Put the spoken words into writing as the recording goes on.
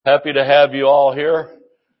Happy to have you all here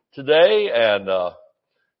today, and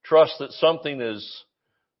trust that something is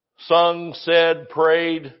sung, said,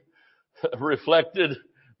 prayed, reflected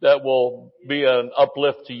that will be an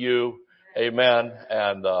uplift to you. Amen.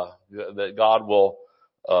 And that God will,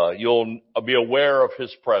 you'll be aware of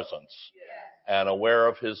His presence and aware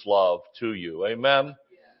of His love to you. Amen.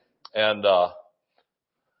 And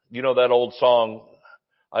you know that old song,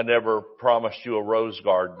 I never promised you a rose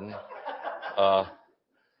garden.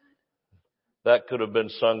 That could have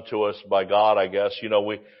been sung to us by God, I guess. You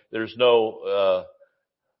know, there's no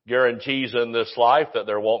guarantees in this life that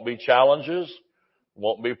there won't be challenges,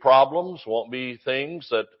 won't be problems, won't be things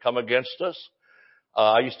that come against us.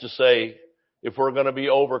 I used to say, if we're going to be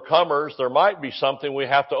overcomers, there might be something we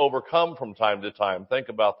have to overcome from time to time. Think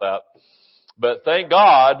about that. But thank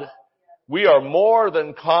God, we are more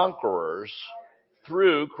than conquerors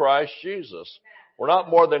through Christ Jesus. We're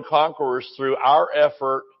not more than conquerors through our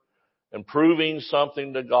effort and proving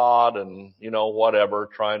something to God and, you know, whatever,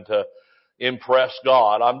 trying to impress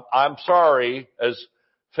God. I'm sorry, as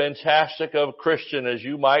fantastic of a Christian as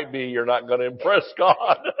you might be, you're not going to impress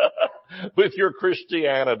God with your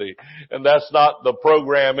Christianity. And that's not the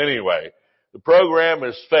program anyway. The program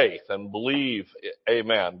is faith and believe,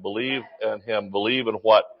 amen. Believe in Him, believe in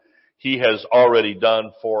what He has already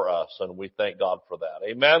done for us. And we thank God for that.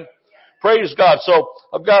 Amen. Praise God. So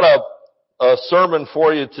I've got a sermon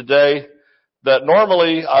for you today that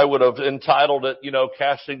normally I would have entitled it,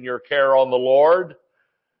 casting your care on the Lord.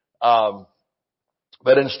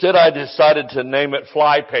 But instead I decided to name it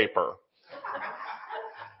Flypaper.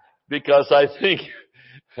 Because I think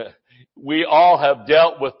we all have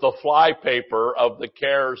dealt with the flypaper of the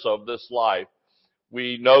cares of this life.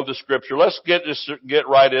 We know the scripture. Let's get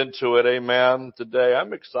right into it. Amen. Today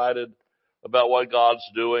I'm excited about what God's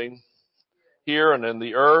doing here and in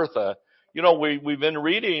the earth. We've been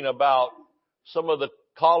reading about some of the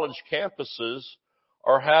college campuses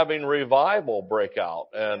are having revival break out,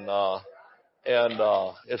 and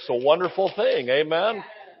it's a wonderful thing. Amen.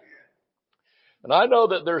 And I know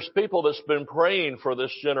that there's people that's been praying for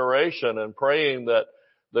this generation and praying that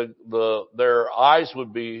their eyes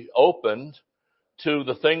would be opened to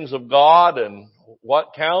the things of God and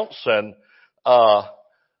what counts, and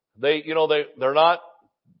they're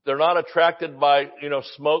not attracted by,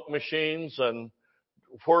 smoke machines and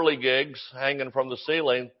whirligigs hanging from the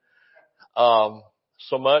ceiling,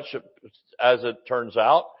 so much as it turns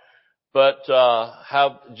out, but,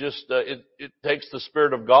 it takes the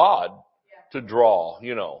Spirit of God to draw,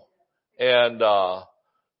 and,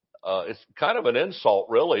 it's kind of an insult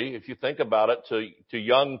really, if you think about it, to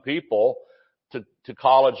young people, to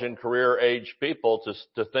college and career age people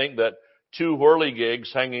to think that two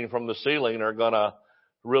whirligigs hanging from the ceiling are gonna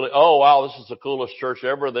really, oh wow, this is the coolest church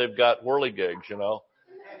ever. They've got whirligigs,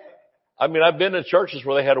 I mean, I've been in churches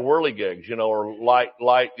where they had whirligigs, or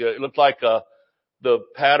it looked like the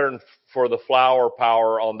pattern for the flower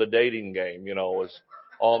power on the dating game, was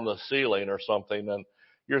on the ceiling or something. And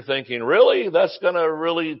you're thinking, really? That's gonna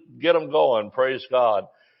really get them going. Praise God.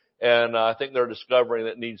 And I think they're discovering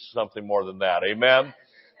that it needs something more than that. Amen.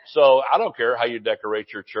 So I don't care how you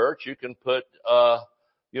decorate your church. You can put,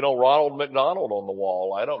 Ronald McDonald on the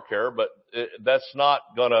wall. I don't care, but that's not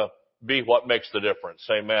gonna be what makes the difference.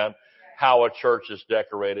 Amen. How a church is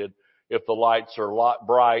decorated, if the lights are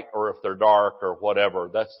bright or if they're dark or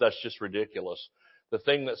whatever. That's just ridiculous. The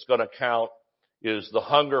thing that's gonna count is the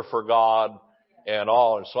hunger for God and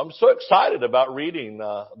all. And so I'm so excited about reading,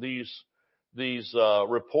 these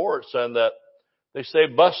reports, and that they say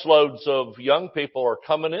busloads of young people are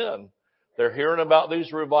coming in. They're hearing about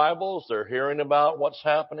these revivals. They're hearing about what's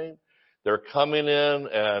happening. They're coming in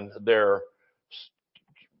and they're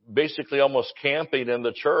basically almost camping in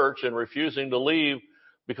the church and refusing to leave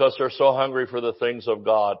because they're so hungry for the things of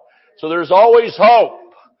God. So there's always hope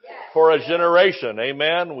for a generation.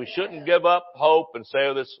 Amen. We shouldn't give up hope and say,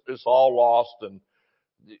 oh, this is all lost and,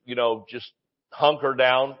 just hunker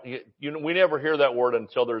down. We never hear that word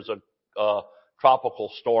until there's a tropical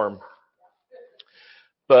storm.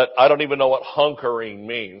 But I don't even know what hunkering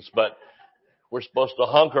means, but we're supposed to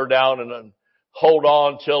hunker down and hold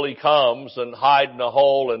on till He comes and hide in a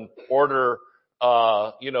hole and order,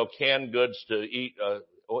 canned goods to eat,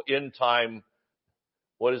 end time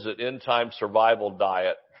survival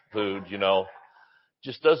diet food,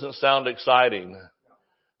 just doesn't sound exciting.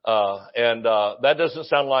 And that doesn't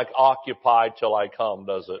sound like occupy till I come,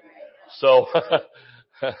 does it? So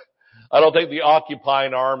I don't think the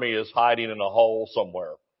occupying army is hiding in a hole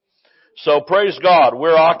somewhere. So praise God.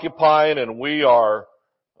 We're occupying and we are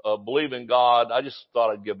believing God. I just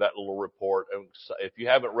thought I'd give that little report. And if you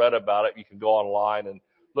haven't read about it, you can go online and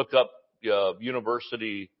look up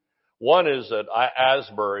university. One is at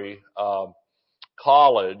Asbury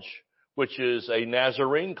College, which is a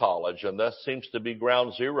Nazarene college, and that seems to be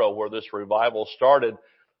ground zero where this revival started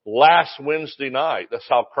last Wednesday night. That's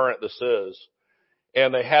how current this is.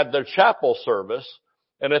 And they had their chapel service,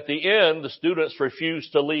 and at the end, the students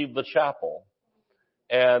refused to leave the chapel.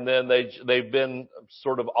 And then they've been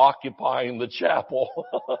sort of occupying the chapel,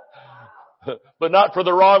 but not for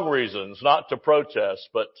the wrong reasons, not to protest,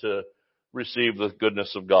 but to receive the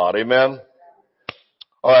goodness of God. Amen?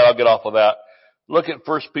 All right, I'll get off of that. Look at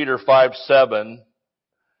 1 Peter 5:7,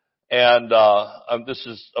 and this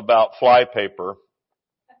is about Flypaper.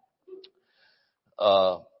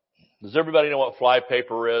 Does everybody know what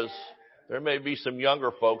Flypaper is? There may be some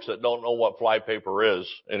younger folks that don't know what Flypaper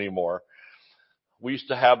is anymore. We used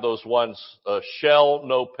to have those ones, Shell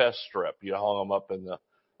No Pest Strip. You hung them up in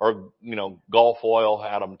Gulf Oil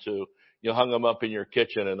had them too. You hung them up in your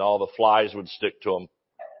kitchen and all the flies would stick to them.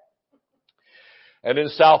 And in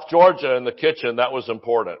South Georgia, in the kitchen, that was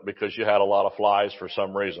important because you had a lot of flies for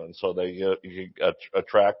some reason, so you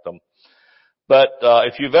attract them. But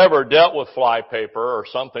if you've ever dealt with Flypaper or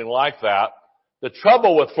something like that, the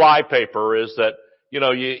trouble with Flypaper is that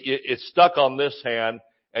it's stuck on this hand,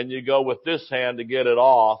 and you go with this hand to get it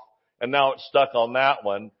off, and now it's stuck on that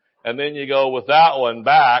one, and then you go with that one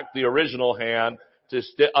back, the original hand, to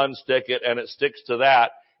unstick it, and it sticks to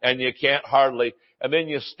that, and you can't hardly. And then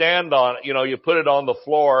you stand on it, you put it on the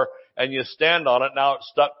floor, and you stand on it. Now it's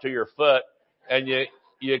stuck to your foot, and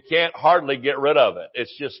you can't hardly get rid of it.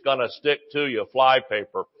 It's just gonna stick to you,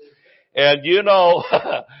 Flypaper. And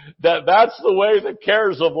that's the way the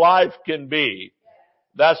cares of life can be.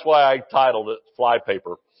 That's why I titled it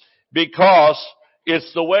Flypaper. Because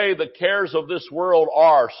it's the way the cares of this world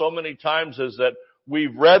are. So many times is that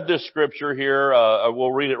we've read this scripture here.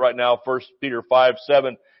 We'll read it right now. 1 Peter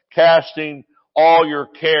 5:7, casting all your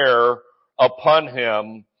care upon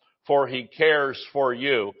him, for he cares for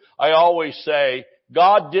you. I always say,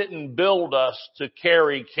 God didn't build us to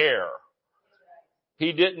carry care.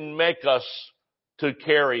 He didn't make us to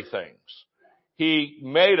carry things. He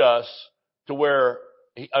made us to where,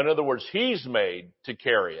 in other words, He's made to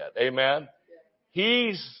carry it. Amen?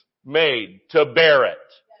 He's made to bear it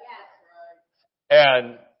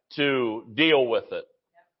and to deal with it.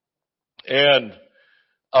 And,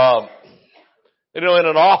 in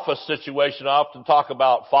an office situation, I often talk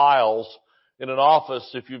about files. In an office,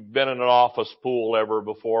 if you've been in an office pool ever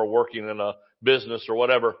before, working in a business or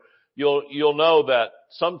whatever, you'll know that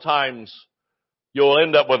sometimes you'll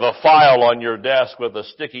end up with a file on your desk with a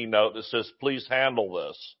sticky note that says, please handle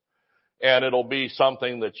this. And it'll be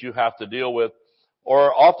something that you have to deal with.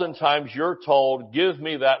 Or oftentimes you're told, give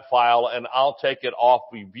me that file and I'll take it off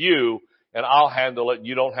review and I'll handle it.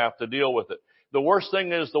 You don't have to deal with it. The worst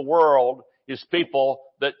thing is the world is people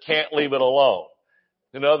that can't leave it alone.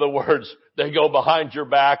 In other words, they go behind your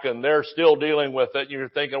back and they're still dealing with it. And you're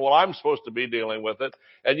thinking, well, I'm supposed to be dealing with it.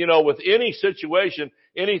 And with any situation,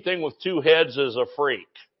 anything with two heads is a freak.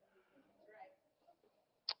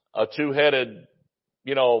 A two-headed,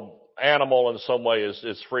 animal in some way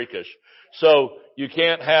is freakish. So you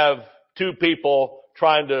can't have two people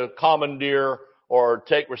trying to commandeer or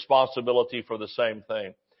take responsibility for the same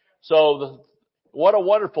thing. So what a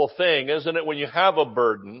wonderful thing, isn't it, when you have a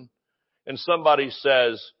burden and somebody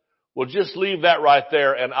says, well, just leave that right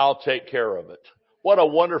there and I'll take care of it. What a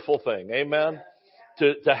wonderful thing. Amen.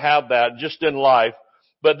 To have that just in life.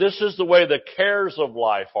 But this is the way the cares of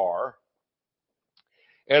life are.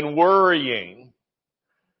 And worrying.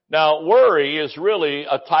 Now, worry is really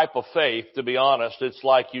a type of faith, to be honest. It's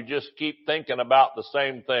like you just keep thinking about the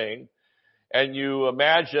same thing and you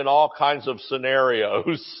imagine all kinds of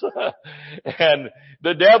scenarios. And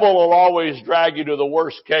the devil will always drag you to the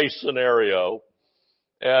worst case scenario.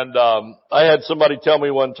 And I had somebody tell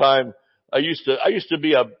me one time, I used to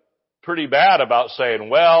be pretty bad about saying,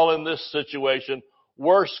 well, in this situation,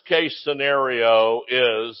 worst case scenario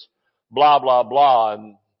is blah, blah, blah.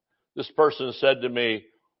 And this person said to me,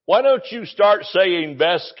 why don't you start saying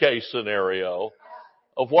best case scenario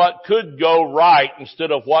of what could go right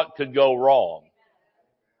instead of what could go wrong?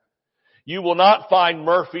 You will not find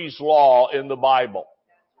Murphy's Law in the Bible.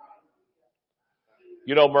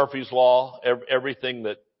 You know Murphy's Law? Everything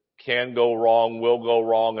that can go wrong will go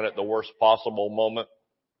wrong, and at the worst possible moment.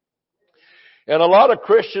 And a lot of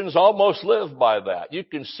Christians almost live by that. You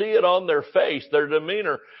can see it on their face, their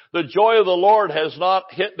demeanor. The joy of the Lord has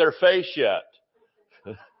not hit their face yet.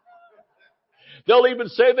 They'll even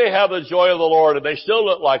say they have the joy of the Lord, and they still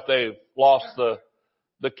look like they've lost the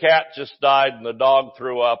cat just died and the dog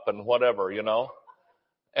threw up and whatever,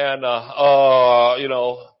 And,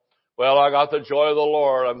 well, I got the joy of the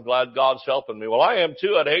Lord. I'm glad God's helping me. Well, I am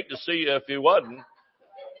too. I'd hate to see you if you wasn't.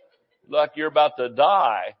 Like you're about to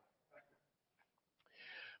die.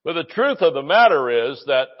 But the truth of the matter is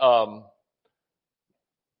that,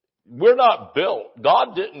 we're not built.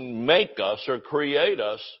 God didn't make us or create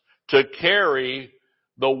us to carry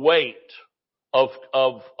the weight of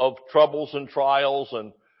troubles and trials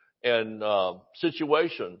and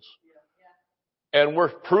situations. And we're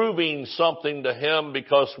proving something to Him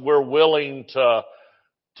because we're willing to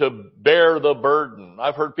bear the burden.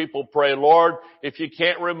 I've heard people pray, Lord, if you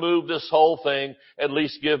can't remove this whole thing, at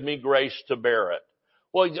least give me grace to bear it.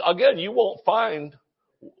 Well, again, you won't find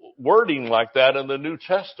wording like that in the New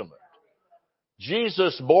Testament.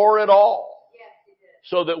 Jesus bore it all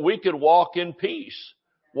so that we could walk in peace,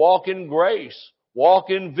 walk in grace, walk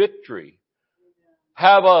in victory,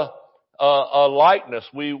 have a likeness.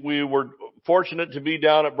 We were fortunate to be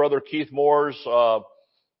down at Brother Keith Moore's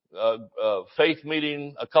faith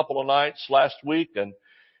meeting a couple of nights last week, and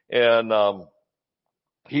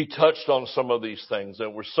he touched on some of these things that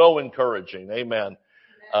were so encouraging. Amen.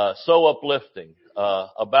 So uplifting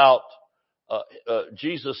about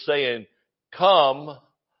Jesus saying, "Come,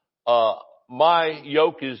 my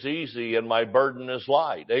yoke is easy and my burden is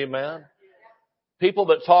light." Amen. People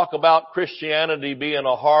that talk about Christianity being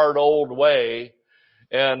a hard old way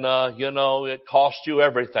and, it costs you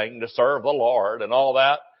everything to serve the Lord and all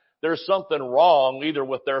that, there's something wrong either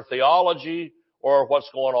with their theology or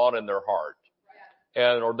what's going on in their heart.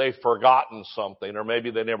 Or they've forgotten something, or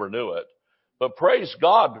maybe they never knew it. But praise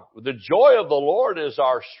God, the joy of the Lord is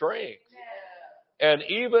our strength. And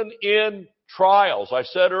even in trials, I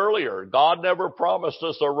said earlier, God never promised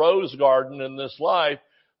us a rose garden in this life,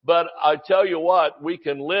 but I tell you what, we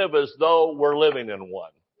can live as though we're living in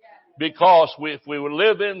one. Because if we would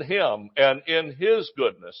live in Him and in His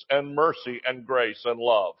goodness and mercy and grace and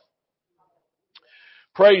love,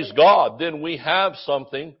 praise God, then we have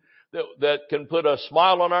something that can put a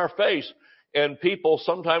smile on our face. And people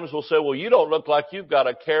sometimes will say, well, you don't look like you've got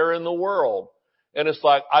a care in the world. And it's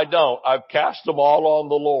like, I don't. I've cast them all on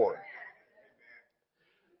the Lord.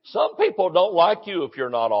 Some people don't like you if you're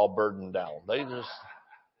not all burdened down. They just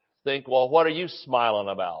think, well, what are you smiling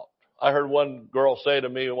about? I heard one girl say to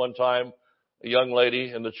me one time, a young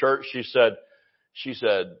lady in the church, she said,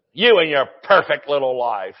 you and your perfect little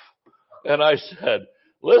life. And I said,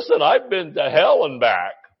 listen, I've been to hell and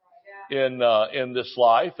back in this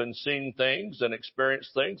life and seen things and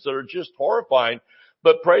experienced things that are just horrifying.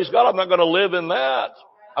 But praise God, I'm not going to live in that.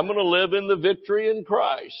 I'm going to live in the victory in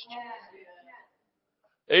Christ.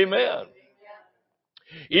 Amen.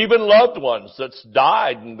 Even loved ones that's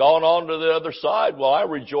died and gone on to the other side, well, I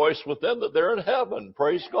rejoice with them that they're in heaven.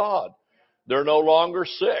 Praise God. They're no longer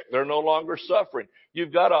sick. They're no longer suffering.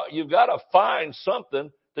 You've got to find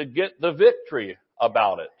something to get the victory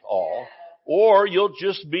about it all, or you'll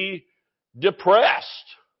just be depressed.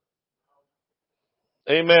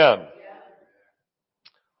 Amen.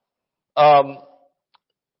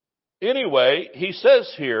 Anyway, he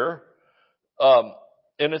says here,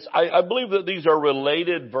 and I believe that these are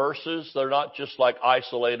related verses. They're not just like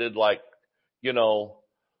isolated, like,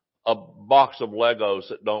 a box of Legos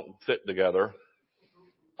that don't fit together.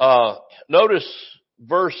 Notice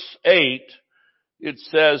verse 8, it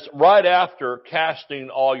says, right after casting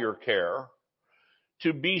all your care,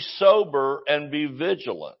 to be sober and be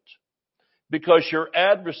vigilant, because your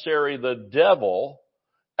adversary, the devil,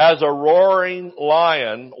 as a roaring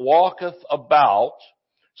lion, walketh about,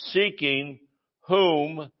 seeking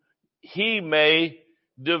whom he may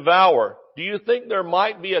devour. Do you think there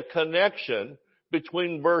might be a connection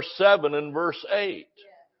between verse 7 and verse 8?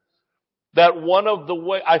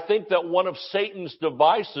 I think that one of Satan's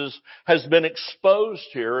devices has been exposed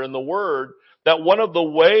here in the Word, that one of the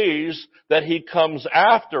ways that he comes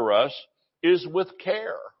after us is with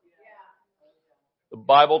care. The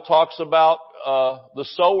Bible talks about the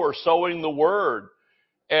sower sowing the Word,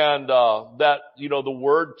 and that, the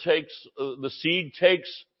Word takes, the seed takes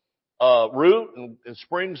root and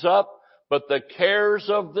springs up, but the cares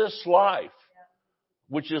of this life,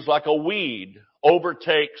 which is like a weed,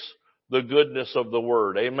 overtakes the goodness of the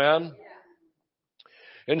Word. Amen?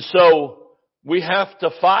 And so we have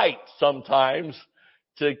to fight sometimes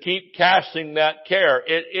to keep casting that care.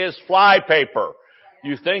 It is flypaper.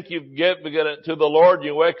 You think you get it to the Lord,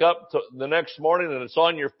 you wake up the next morning and it's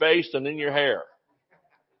on your face and in your hair.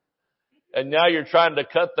 And now you're trying to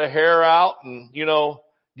cut the hair out and,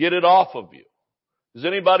 get it off of you. Has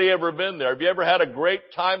anybody ever been there? Have you ever had a great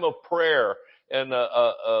time of prayer and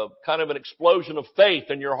a kind of an explosion of faith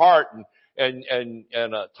in your heart and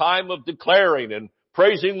a time of declaring and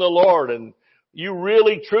praising the Lord, and you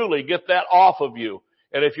really, truly get that off of you.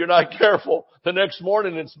 And if you're not careful, the next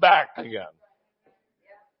morning it's back again.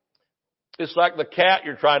 It's like the cat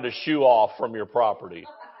you're trying to shoo off from your property.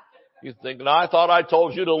 You think, no, I thought I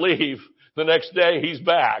told you to leave. The next day he's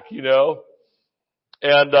back, you know.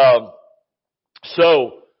 And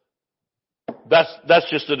so that's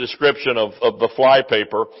just a description of the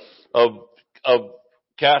flypaper of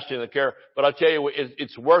casting the care. But I tell you,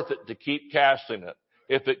 it's worth it to keep casting it.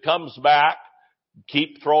 If it comes back,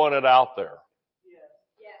 keep throwing it out there.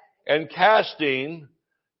 And casting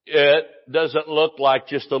it doesn't look like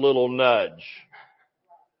just a little nudge.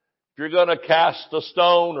 If you're going to cast a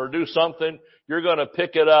stone or do something, you're going to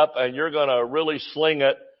pick it up and you're going to really sling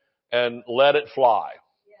it and let it fly.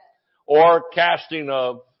 Or casting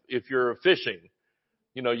if you're fishing,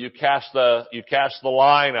 you know, you cast the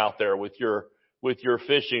line out there with your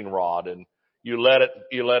fishing rod and you let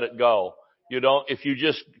it go. You don't, if you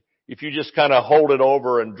just kind of hold it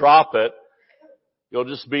over and drop it, you'll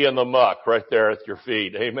just be in the muck right there at your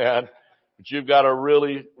feet. Amen. But you've got to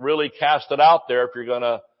really, really cast it out there if you're going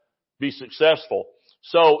to be successful.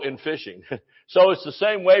 So in fishing. So it's the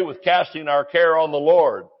same way with casting our care on the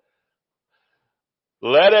Lord.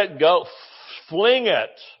 Let it go. Fling it.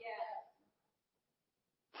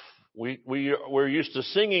 We're used to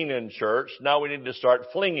singing in church. Now we need to start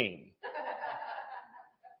flinging.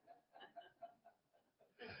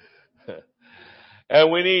 And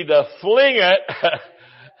we need to fling it,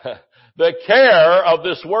 the care of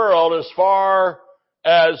this world, as far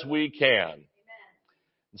as we can.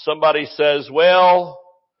 Somebody says, well,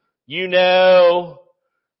 you know,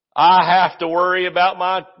 I have to worry about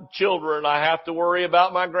my children. I have to worry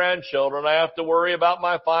about my grandchildren. I have to worry about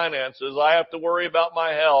my finances. I have to worry about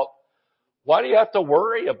my health. Why do you have to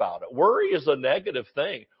worry about it? Worry is a negative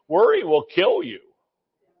thing. Worry will kill you.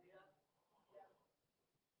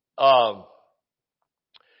 In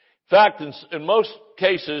fact, in most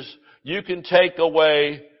cases, you can take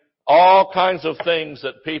away all kinds of things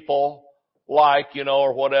that people like, you know,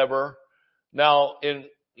 or whatever. Now,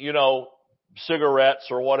 cigarettes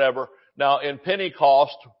or whatever. Now, in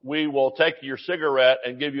Pentecost, we will take your cigarette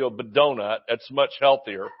and give you a donut. That's much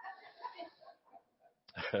healthier.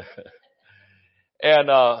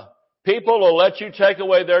 And people will let you take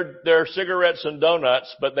away their cigarettes and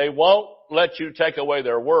donuts, but they won't let you take away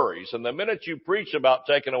their worries. And the minute you preach about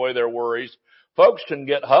taking away their worries, folks can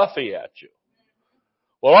get huffy at you.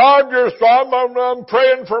 Well, I'm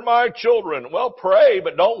praying for my children. Well, pray,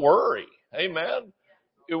 but don't worry. Amen.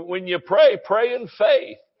 When you pray, pray in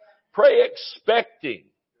faith. Pray expecting.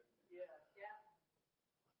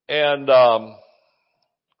 And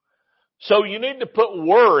so you need to put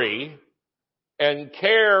worry and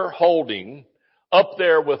care holding up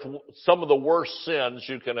there with some of the worst sins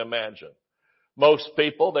you can imagine. Most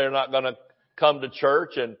people, they're not going to come to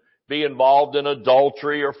church and be involved in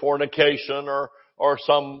adultery or fornication or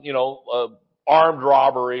some, armed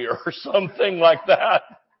robbery or something like that.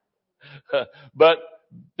 But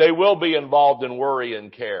they will be involved in worry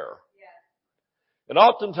and care. And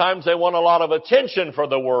oftentimes they want a lot of attention for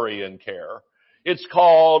the worry and care. It's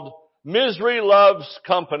called Misery Loves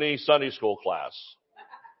Company Sunday School class.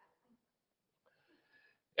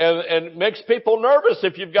 And it makes people nervous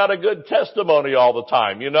if you've got a good testimony all the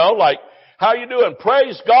time, like, how you doing?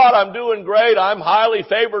 Praise God, I'm doing great. I'm highly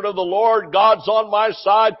favored of the Lord. God's on my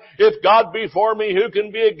side. If God be for me, who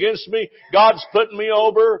can be against me? God's putting me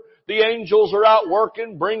over. The angels are out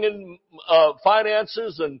working, bringing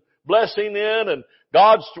finances and blessing in, and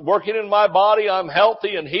God's working in my body. I'm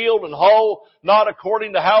healthy and healed and whole, not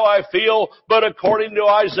according to how I feel, but according to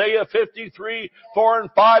Isaiah 53, 4 and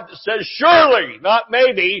 5 that says, surely, not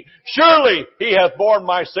maybe, surely He hath borne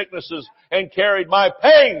my sicknesses and carried my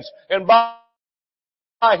pains, and by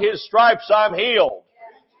His stripes I'm healed.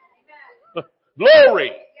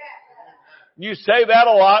 Glory! You say that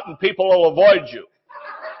a lot and people will avoid you.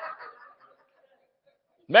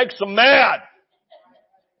 Makes them mad.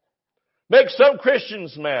 Makes some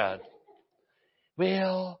Christians mad.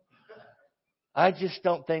 Well, I just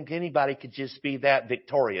don't think anybody could just be that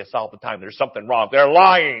victorious all the time. There's something wrong. They're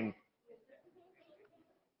lying.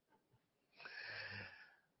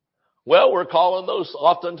 Well,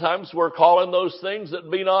 oftentimes we're calling those things that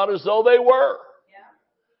be not as though they were. Yeah.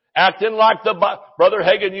 Acting like Brother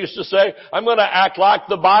Hagin used to say, I'm going to act like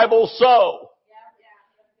the Bible so.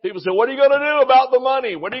 People say, what are you going to do about the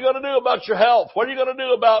money? What are you going to do about your health? What are you going to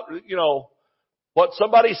do about, what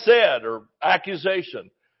somebody said or accusation?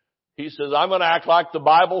 He says, I'm going to act like the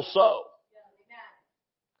Bible so.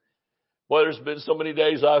 Well, there's been so many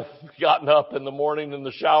days I've gotten up in the morning in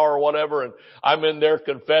the shower or whatever, and I'm in there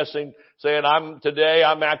confessing saying, today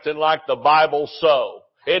I'm acting like the Bible's so.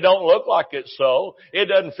 It don't look like it's so. It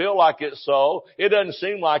doesn't feel like it's so. It doesn't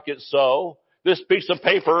seem like it's so. This piece of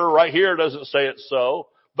paper right here doesn't say it's so.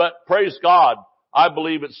 But praise God, I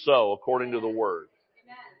believe it's so according to the Word.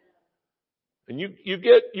 And you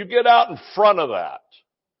get out in front of that.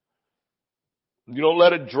 You don't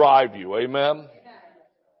let it drive you. Amen.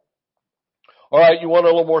 All right, you want a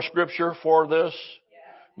little more scripture for this?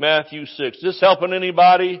 Matthew 6. Is this helping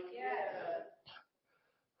anybody?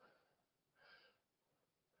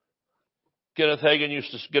 Kenneth Hagin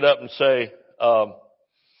used to get up and say, how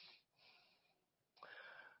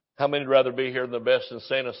many would rather be here than the best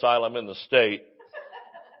insane asylum in the state?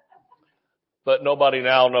 But nobody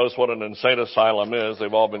now knows what an insane asylum is.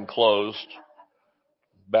 They've all been closed.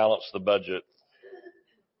 Balance the budget.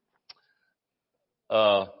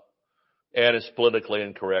 And it's politically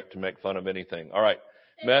incorrect to make fun of anything. All right.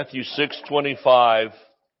 Matthew 6:25.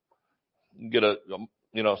 Get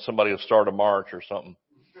somebody will start a march or something.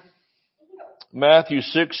 Matthew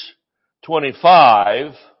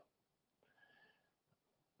 6:25.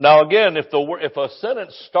 Now again, if a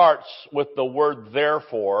sentence starts with the word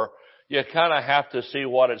therefore, you kind of have to see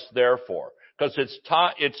what it's there for, because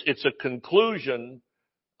it's a conclusion,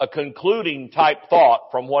 a concluding type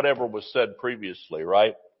thought from whatever was said previously,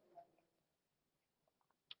 right?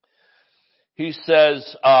 He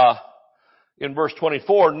says in verse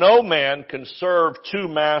 24, no man can serve two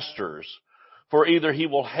masters, for either he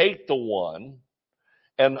will hate the one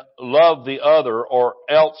and love the other, or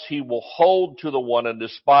else he will hold to the one and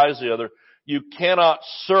despise the other. You cannot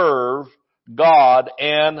serve God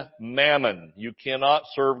and mammon. You cannot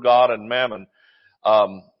serve God and mammon.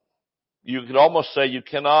 You could almost say you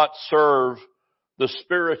cannot serve the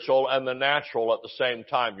spiritual and the natural at the same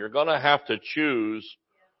time. You're going to have to choose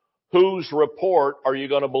whose report are you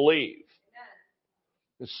going to believe.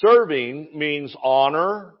 Serving means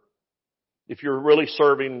honor. If you're really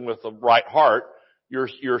serving with the right heart,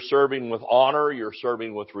 you're serving with honor, you're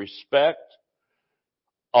serving with respect.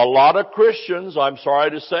 A lot of Christians, I'm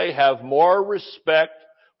sorry to say, have more respect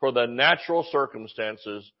for the natural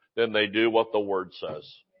circumstances than they do what the Word says.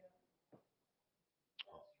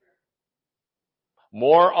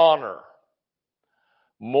 More honor,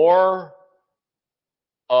 more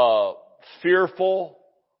fearful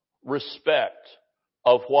respect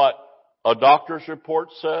of what a doctor's report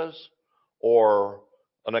says or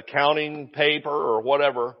an accounting paper or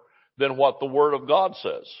whatever than what the Word of God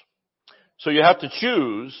says. So you have to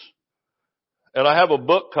choose. And I have a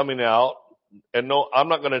book coming out, and no, I'm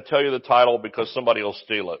not going to tell you the title because somebody will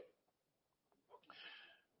steal it.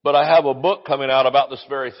 But I have a book coming out about this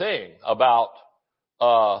very thing, about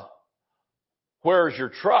where's your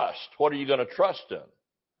trust? What are you going to trust in?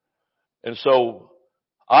 And so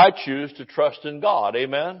I choose to trust in God.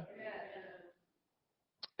 Amen?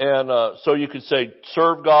 And so you could say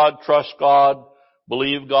serve God, trust God,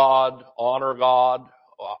 believe God, honor God,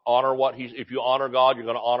 honor what if you honor God, you're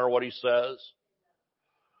going to honor what He says.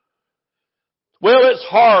 Well, it's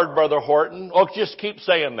hard, Brother Horton. Oh, just keep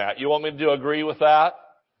saying that. You want me to agree with that?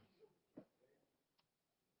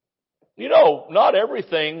 You know, not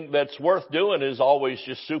everything that's worth doing is always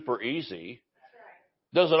just super easy.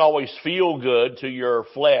 Doesn't always feel good to your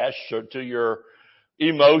flesh or to your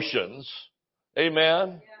emotions.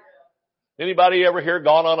 Amen? Anybody ever here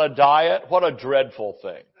gone on a diet? What a dreadful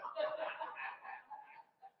thing.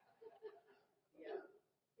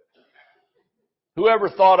 Whoever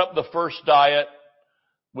thought up the first diet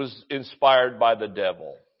was inspired by the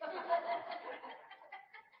devil.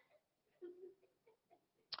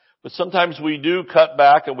 But sometimes we do cut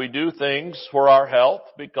back and we do things for our health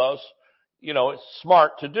because, it's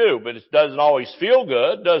smart to do, but it doesn't always feel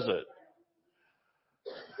good, does it?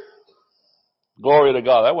 Glory to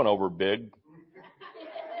God. That went over big.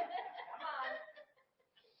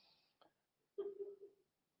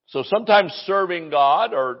 So sometimes serving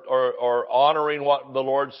God or honoring what the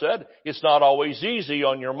Lord said, it's not always easy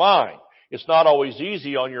on your mind. It's not always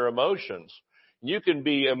easy on your emotions. You can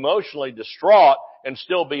be emotionally distraught and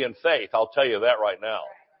still be in faith. I'll tell you that right now.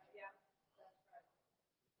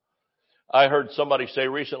 I heard somebody say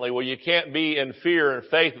recently, well, you can't be in fear and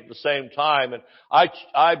faith at the same time. And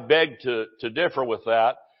I beg to differ with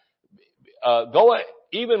that.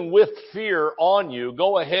 Even with fear on you,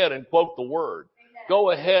 go ahead and quote the Word.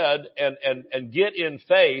 Go ahead and get in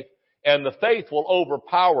faith, and the faith will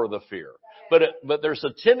overpower the fear. But there's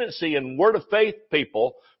a tendency in Word of Faith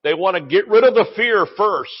people, they want to get rid of the fear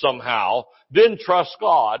first somehow, then trust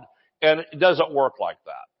God, and it doesn't work like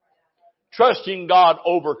that. Trusting God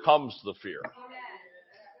overcomes the fear.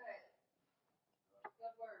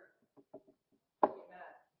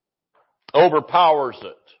 overpowers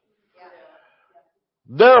it.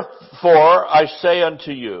 Therefore, I say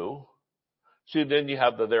unto you, see, then you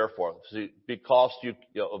have the therefore. See, because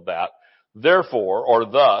of that. Therefore, or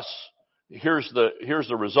thus, here's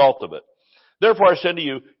the result of it. Therefore, I say unto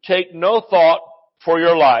you, take no thought for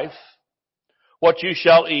your life, what you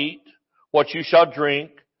shall eat, what you shall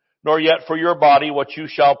drink, nor yet for your body what you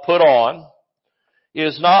shall put on.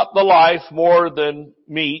 Is not the life more than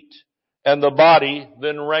meat, and the body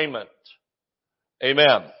than raiment?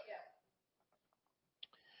 Amen.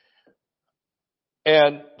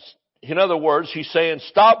 And in other words, he's saying,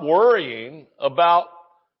 stop worrying about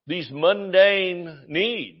these mundane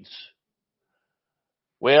needs.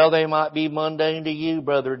 Well, they might be mundane to you,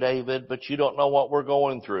 Brother David, but you don't know what we're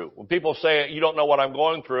going through. When people say, you don't know what I'm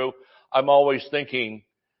going through, I'm always thinking,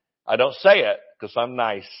 I don't say it because I'm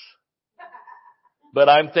nice. But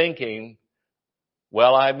I'm thinking,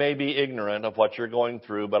 well, I may be ignorant of what you're going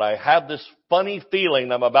through, but I have this funny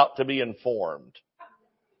feeling I'm about to be informed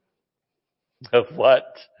of what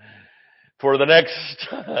for the next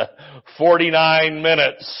 49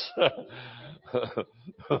 minutes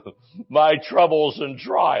my troubles and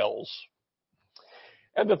trials.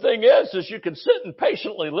 And the thing is you can sit and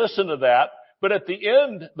patiently listen to that, but at the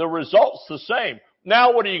end, the result's the same.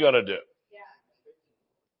 Now what are you going to do?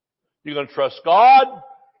 You going to trust God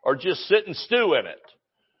or just sit and stew in it?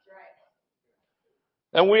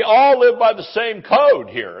 And we all live by the same code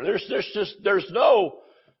here. There's no,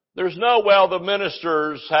 well, the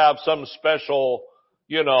ministers have some special,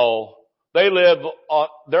 they're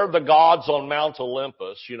the gods on Mount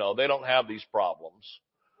Olympus, they don't have these problems.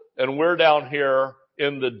 And we're down here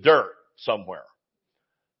in the dirt somewhere.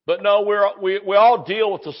 But no, we all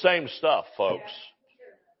deal with the same stuff, folks.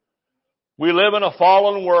 We live in a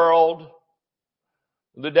fallen world.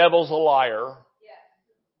 The devil's a liar.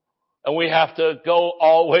 And we have to go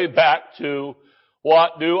all the way back to,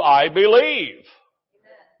 what do I believe?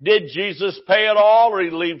 Did Jesus pay it all, or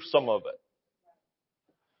did he leave some of it?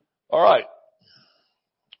 All right.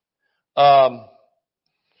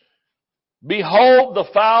 Behold the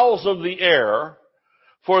fowls of the air,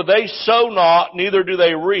 for they sow not, neither do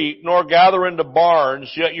they reap, nor gather into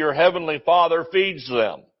barns, yet your heavenly Father feeds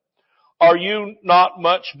them. Are you not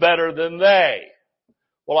much better than they?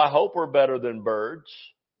 Well, I hope we're better than birds.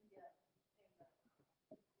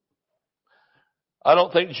 I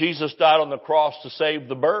don't think Jesus died on the cross to save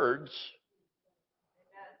the birds.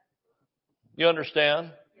 You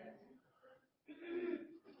understand?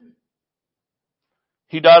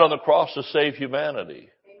 He died on the cross to save humanity.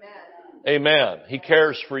 Amen. He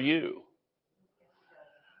cares for you.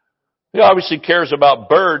 He obviously cares about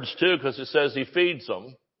birds too, because it says he feeds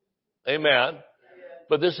them. Amen.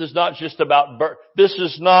 But this is not just about this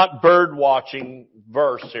is not bird watching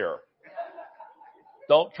verse here.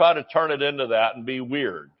 Don't try to turn it into that and be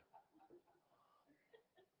weird.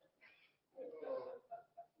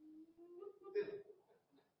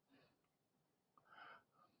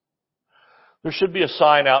 There should be a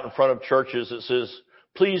sign out in front of churches that says,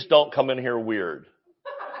 please don't come in here weird.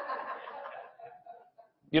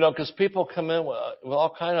 Because people come in with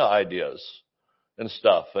all kind of ideas and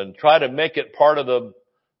stuff and try to make it part of the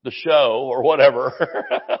show or whatever.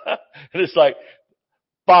 And it's like,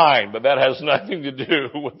 fine, but that has nothing to do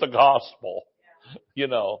with the gospel,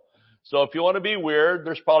 So if you want to be weird,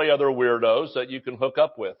 there's probably other weirdos that you can hook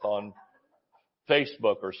up with on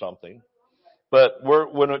Facebook or something. But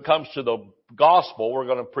when it comes to the gospel, we're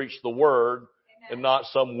going to preach the word and not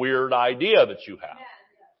some weird idea that you have.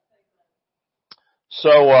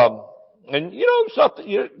 So,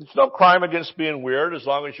 it's no crime against being weird as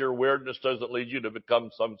long as your weirdness doesn't lead you to become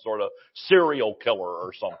some sort of serial killer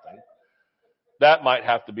or something. That might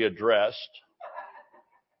have to be addressed.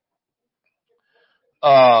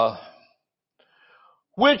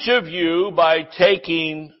 Which of you, by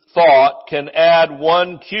taking thought, can add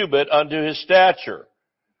 1 cubit unto his stature?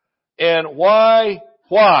 And why?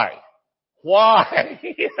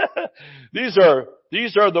 These are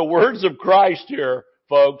the words of Christ here,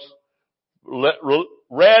 folks.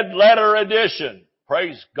 Red letter edition.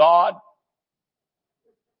 Praise God.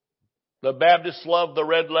 The Baptists love the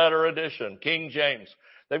red letter edition, King James.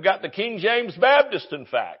 They've got the King James Baptist, in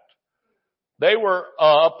fact. They were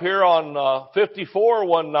up here on 54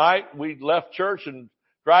 one night. We left church and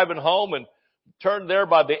driving home and turned there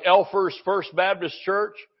by the Elfers First Baptist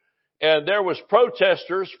Church. And there was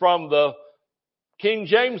protesters from the King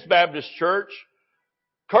James Baptist Church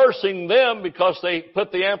cursing them because they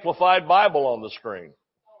put the Amplified Bible on the screen.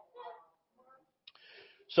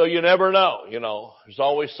 So you never know, There's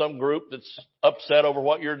always some group that's upset over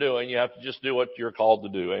what you're doing. You have to just do what you're called to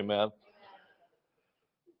do. Amen.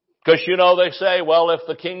 Because they say, well, if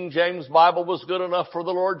the King James Bible was good enough for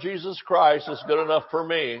the Lord Jesus Christ, it's good enough for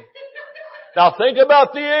me. Now think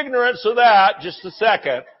about the ignorance of that just a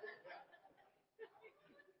second.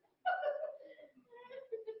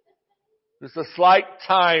 There's a slight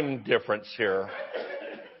time difference here.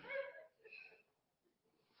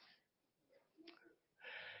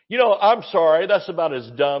 I'm sorry, that's about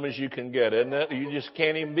as dumb as you can get, isn't it? You just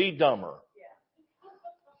can't even be dumber.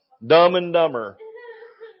 Dumb and Dumber.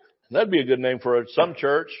 That'd be a good name for some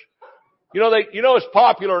church. It's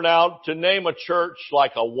popular now to name a church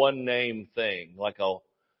like a one name thing, like they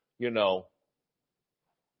don't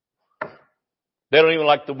even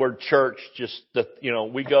like the word church, just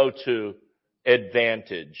we go to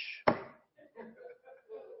Advantage.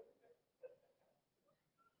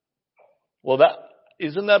 Well,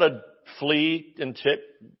 isn't that a flea and tick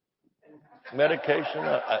medication?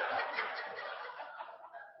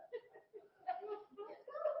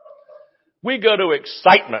 We go to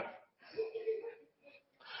Excitement.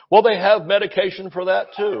 Well, they have medication for that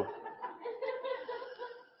too.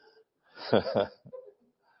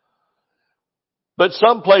 But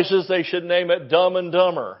some places they should name it Dumb and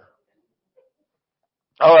Dumber.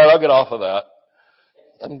 All right, I'll get off of that.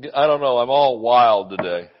 I don't know. I'm all wild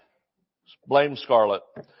today. Blame Scarlett.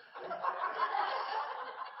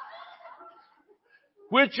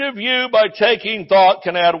 Which of you, by taking thought,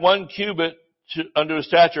 can add 1 cubit unto his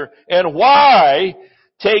stature? And why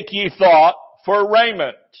take ye thought for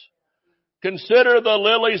raiment? Consider the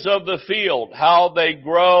lilies of the field, how they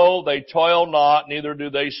grow, they toil not, neither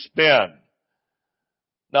do they spin.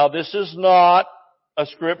 Now, this is not a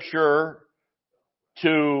scripture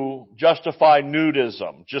to justify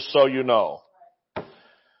nudism, just so you know.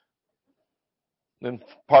 In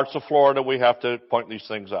parts of Florida, we have to point these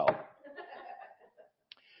things out.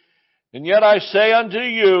 And yet I say unto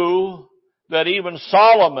you that even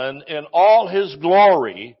Solomon in all his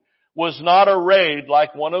glory was not arrayed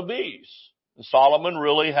like one of these. And Solomon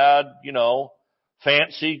really had,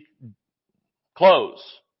 fancy clothes.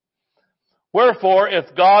 Wherefore,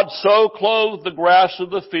 if God so clothed the grass of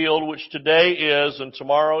the field, which today is and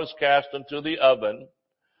tomorrow is cast into the oven,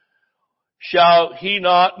 shall he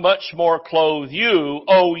not much more clothe you,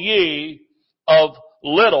 O ye of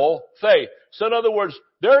little faith? So in other words,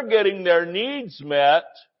 they're getting their needs met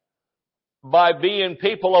by being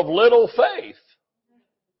people of little faith.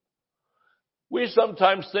 We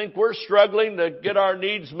sometimes think we're struggling to get our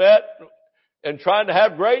needs met and trying to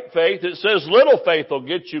have great faith. It says little faith will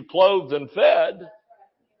get you clothed and fed.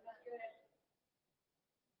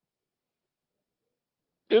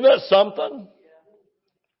 Isn't that something?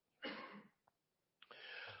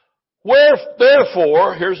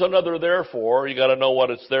 Therefore, here's another therefore. You got to know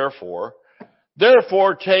what it's there for.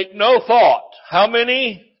 Therefore, take no thought. How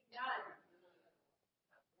many?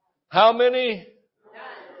 How many?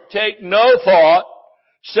 Take no thought,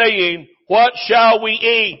 saying, what shall we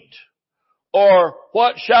eat? Or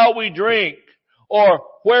what shall we drink? Or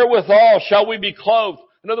wherewithal shall we be clothed?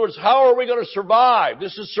 In other words, how are we going to survive?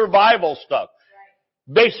 This is survival stuff.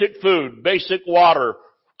 Basic food, basic water,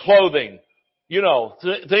 clothing,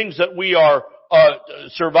 things that we are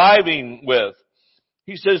surviving with.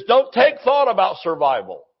 He says, don't take thought about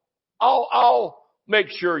survival. I'll make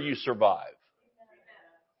sure you survive.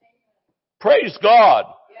 Praise God.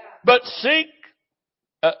 But seek,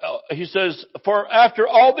 he says, for after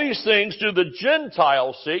all these things do the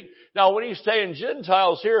Gentiles seek. Now when he's saying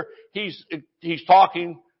Gentiles here, he's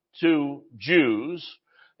talking to Jews.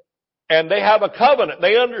 And they have a covenant.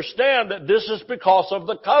 They understand that this is because of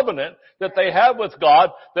the covenant that they have with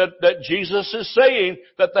God, that Jesus is saying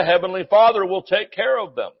that the Heavenly Father will take care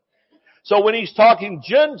of them. So when he's talking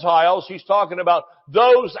Gentiles, he's talking about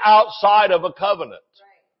those outside of a covenant.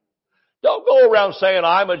 Don't go around saying,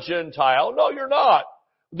 I'm a Gentile. No, you're not.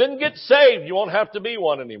 Then get saved. You won't have to be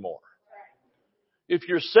one anymore. If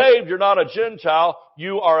you're saved, you're not a Gentile.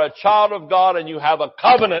 You are a child of God and you have a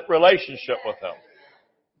covenant relationship with Him.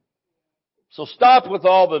 So stop with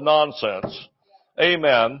all the nonsense.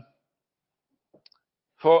 Amen.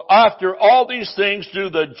 For after all these things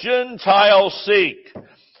do the Gentiles seek.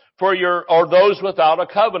 Or those without a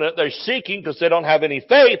covenant. They're seeking because they don't have any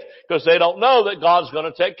faith, because they don't know that God's going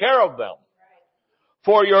to take care of them.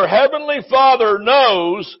 For your heavenly Father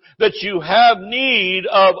knows that you have need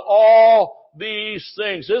of all these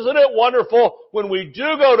things. Isn't it wonderful when we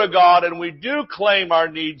do go to God and we do claim our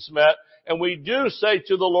needs met, and we do say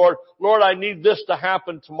to the Lord, Lord, I need this to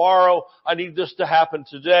happen tomorrow. I need this to happen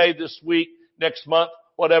today, this week, next month,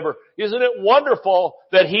 whatever. Isn't it wonderful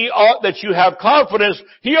that that you have confidence?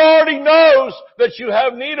 He already knows that you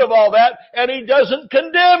have need of all that, and He doesn't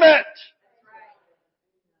condemn it.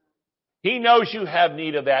 He knows you have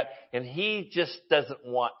need of that, and He just doesn't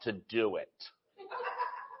want to do it.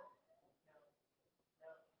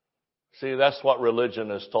 See, that's what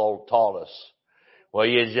religion has taught us. Well,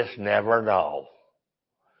 you just never know.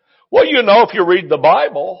 Well, you know if you read the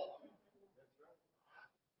Bible.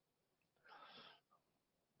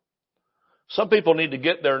 Some people need to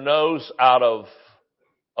get their nose out of,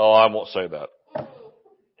 I won't say that.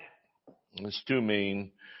 It's too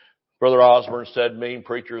mean. Brother Osborne said mean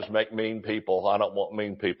preachers make mean people. I don't want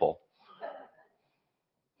mean people.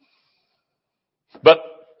 But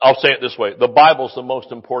I'll say it this way. The Bible's the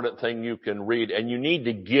most important thing you can read, and you need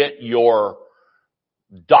to get your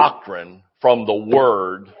doctrine from the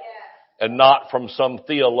Word and not from some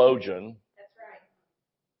theologian.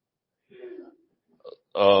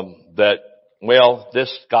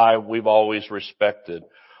 This guy we've always respected.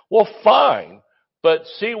 Well, fine. But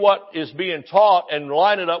see what is being taught and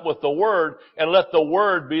line it up with the Word and let the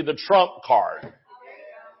Word be the trump card.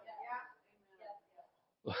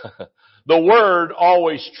 The Word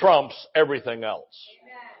always trumps everything else.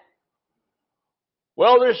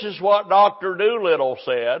 Well, this is what Dr. Doolittle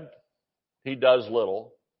said. He does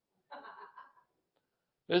little.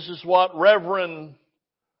 This is what Reverend,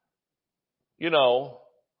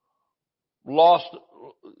 lost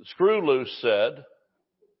screw loose said.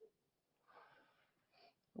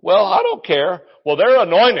 Well, I don't care. Well, they're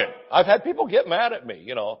anointed. I've had people get mad at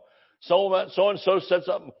me, so-and-so said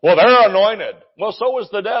something. Well, they're anointed. Well, so is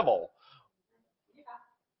the devil.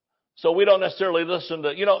 So we don't necessarily listen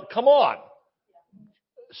to, come on.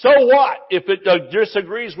 So what? If it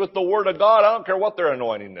disagrees with the Word of God, I don't care what their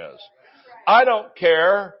anointing is. I don't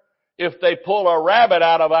care if they pull a rabbit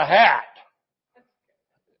out of a hat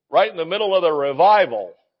right in the middle of the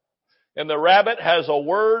revival. And the rabbit has a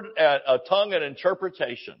word, a tongue, and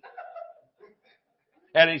interpretation.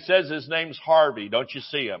 And he says his name's Harvey. Don't you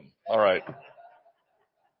see him? All right.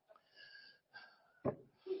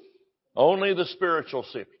 Only the spiritual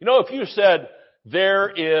see. If you said there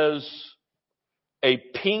is a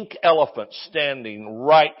pink elephant standing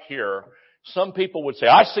right here, some people would say,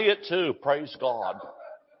 I see it too. Praise God.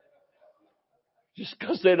 Just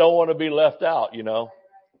because they don't want to be left out,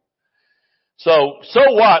 So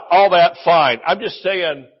what? All that fine. I'm just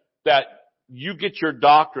saying that you get your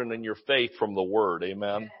doctrine and your faith from the Word.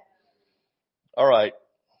 Amen. All right.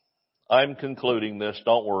 I'm concluding this.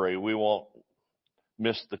 Don't worry. We won't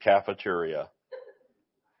miss the cafeteria.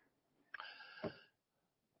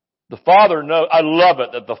 The Father knows, I love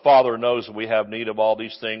it that the Father knows that we have need of all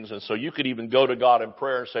these things. And so you could even go to God in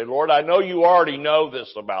prayer and say, Lord, I know you already know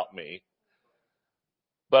this about me,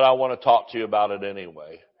 but I want to talk to you about it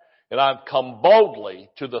anyway. And I've come boldly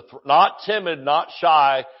to not timid, not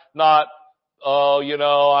shy, not,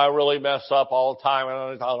 I really mess up all the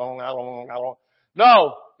time.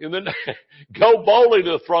 No. And then go boldly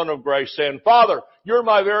to the throne of grace saying, Father, you're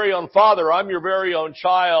my very own Father. I'm your very own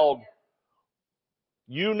child.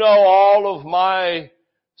 You know all of my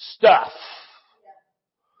stuff.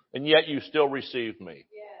 And yet you still receive me.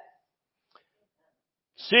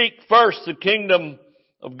 Seek first the kingdom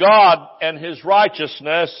of God and His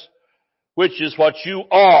righteousness, which is what you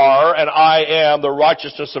are, and I am, the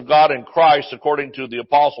righteousness of God in Christ, according to the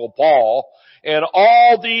Apostle Paul. And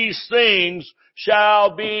all these things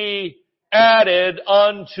shall be added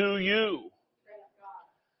unto you.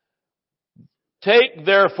 Take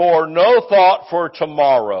therefore no thought for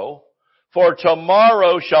tomorrow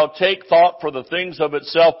shall take thought for the things of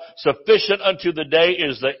itself. Sufficient unto the day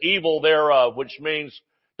is the evil thereof, which means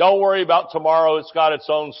don't worry about tomorrow. It's got its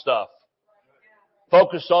own stuff.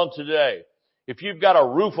 Focus on today. If you've got a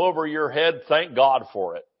roof over your head, thank God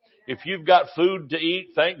for it. If you've got food to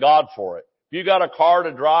eat, thank God for it. If you've got a car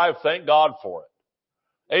to drive, thank God for it.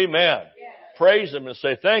 Amen. Praise Him and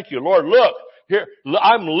say, thank you, Lord. Look, here,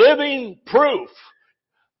 I'm living proof.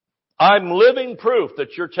 I'm living proof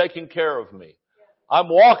that you're taking care of me. I'm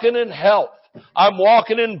walking in health. I'm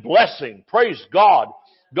walking in blessing. Praise God.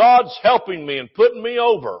 God's helping me and putting me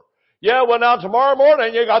over. Yeah, well now tomorrow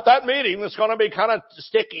morning you got that meeting that's going to be kind of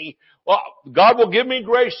sticky. Well, God will give me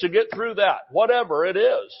grace to get through that. Whatever it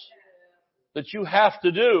is that you have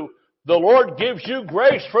to do, the Lord gives you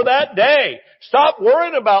grace for that day. Stop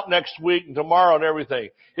worrying about next week and tomorrow and everything.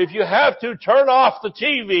 If you have to, turn off the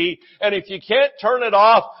TV, and if you can't turn it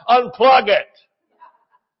off, unplug it.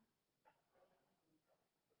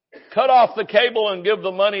 Cut off the cable and give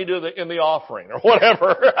the money in the offering or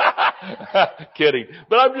whatever. Kidding.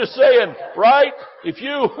 But I'm just saying, right?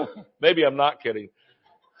 Maybe I'm not kidding.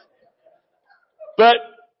 But,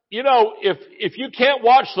 if you can't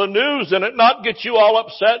watch the news and it not get you all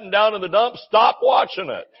upset and down in the dumps, stop watching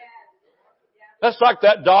it. That's like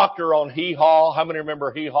that doctor on Hee Haw. How many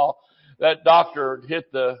remember Hee Haw? That doctor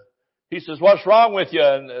he says, what's wrong with you?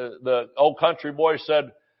 And the old country boy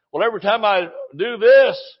said, well, every time I do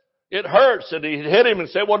this, it hurts. And he hit him and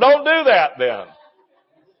said, well, don't do that then.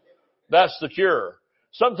 That's the cure.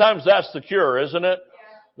 Sometimes that's the cure, isn't it?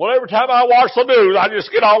 Well, every time I watch the news, I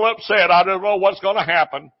just get all upset. I don't know what's going to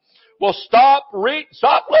happen. Well, stop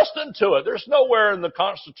listening to it. There's nowhere in the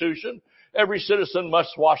Constitution every citizen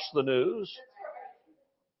must watch the news.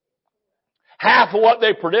 Half of what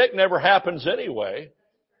they predict never happens anyway.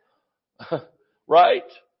 Right?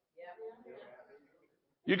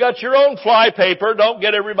 You got your own flypaper. Don't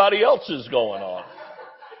get everybody else's going on.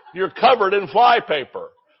 You're covered in flypaper.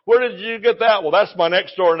 Where did you get that? Well, that's my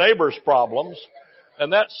next door neighbor's problems.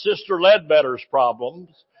 And that's Sister Ledbetter's problems.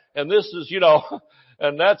 And this is,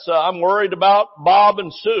 and that's, I'm worried about Bob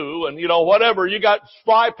and Sue and, whatever. You got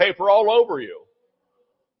flypaper all over you.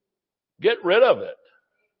 Get rid of it.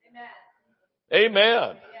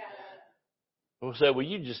 Amen. We'll say, well,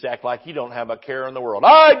 you just act like you don't have a care in the world.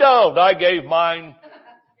 I don't. I gave mine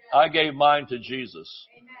to Jesus.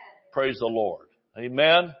 Praise the Lord.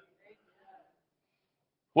 Amen.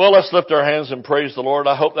 Well, let's lift our hands and praise the Lord.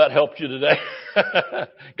 I hope that helped you today.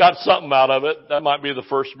 Got something out of it. That might be the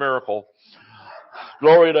first miracle.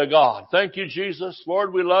 Glory to God. Thank you, Jesus.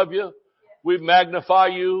 Lord, we love you. We magnify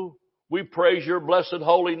you. We praise your blessed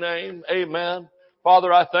holy name. Amen.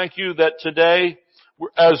 Father, I thank you that today,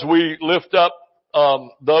 as we lift up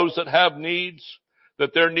those that have needs,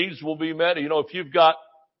 that their needs will be met. If you've got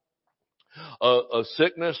a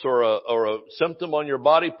sickness or a symptom on your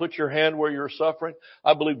body, put your hand where you're suffering.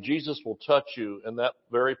 I believe Jesus will touch you in that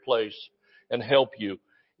very place and help you.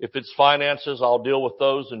 If it's finances, I'll deal with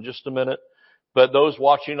those in just a minute. But those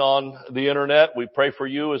watching on the internet, we pray for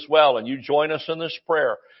you as well. And you join us in this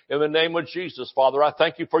prayer. In the name of Jesus, Father, I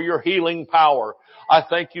thank you for your healing power. I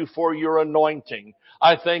thank you for your anointing.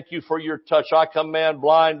 I thank you for your touch. I command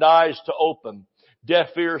blind eyes to open, deaf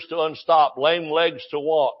ears to unstop, lame legs to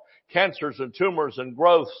walk, cancers and tumors and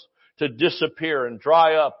growths to disappear and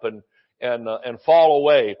dry up and fall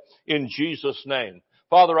away in Jesus' name.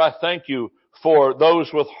 Father, I thank you for those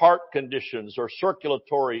with heart conditions or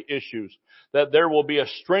circulatory issues, that there will be a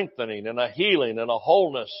strengthening and a healing and a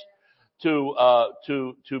wholeness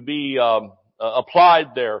to be applied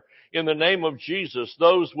there. In the name of Jesus,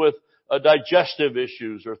 those with digestive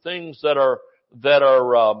issues or things that are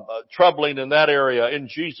troubling in that area, in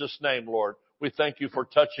Jesus' name, Lord, we thank you for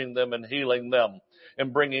touching them and healing them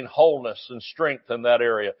and bringing wholeness and strength in that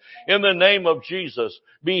area. In the name of Jesus,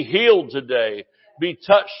 be healed today. Be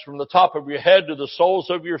touched from the top of your head to the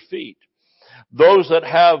soles of your feet. Those that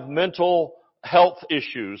have mental health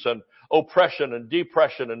issues and oppression and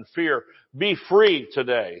depression and fear, be free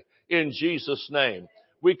today in Jesus' name.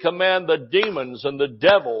 We command the demons and the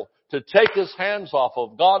devil to take his hands off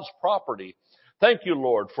of God's property. Thank you,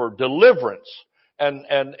 Lord, for deliverance and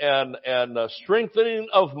strengthening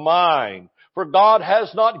of mind. For God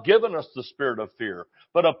has not given us the spirit of fear,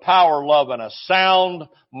 but of power, love, and a sound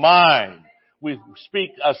mind. We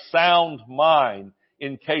speak a sound mind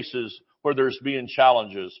in cases where there's being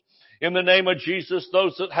challenges. In the name of Jesus,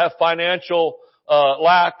 those that have financial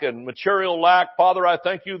lack and material lack, Father, I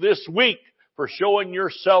thank you this week for showing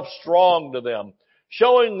yourself strong to them.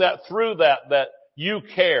 Showing that through that you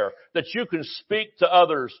care, that you can speak to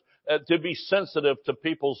others, to be sensitive to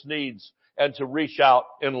people's needs and to reach out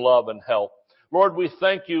in love and help. Lord, we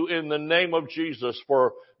thank you in the name of Jesus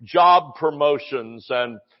for job promotions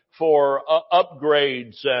and for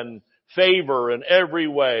upgrades and favor in every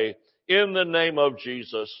way. In the name of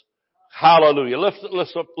Jesus. Hallelujah.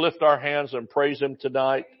 Let's lift our hands and praise him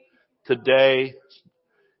tonight, today.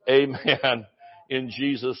 Amen. In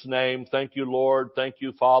Jesus' name. Thank you, Lord. Thank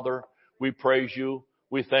you, Father. We praise you.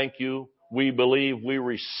 We thank you. We believe we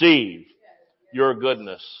receive your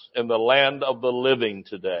goodness in the land of the living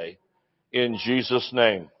today. In Jesus'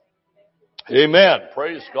 name. Amen.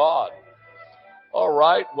 Praise God. All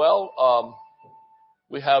right. Well,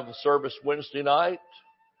 we have a service Wednesday night.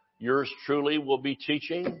 Yours truly will be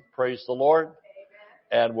teaching. Praise the Lord.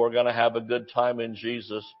 And we're going to have a good time in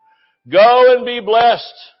Jesus. Go and be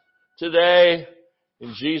blessed today.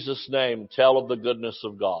 In Jesus' name, tell of the goodness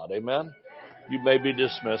of God. Amen. You may be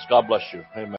dismissed. God bless you. Amen.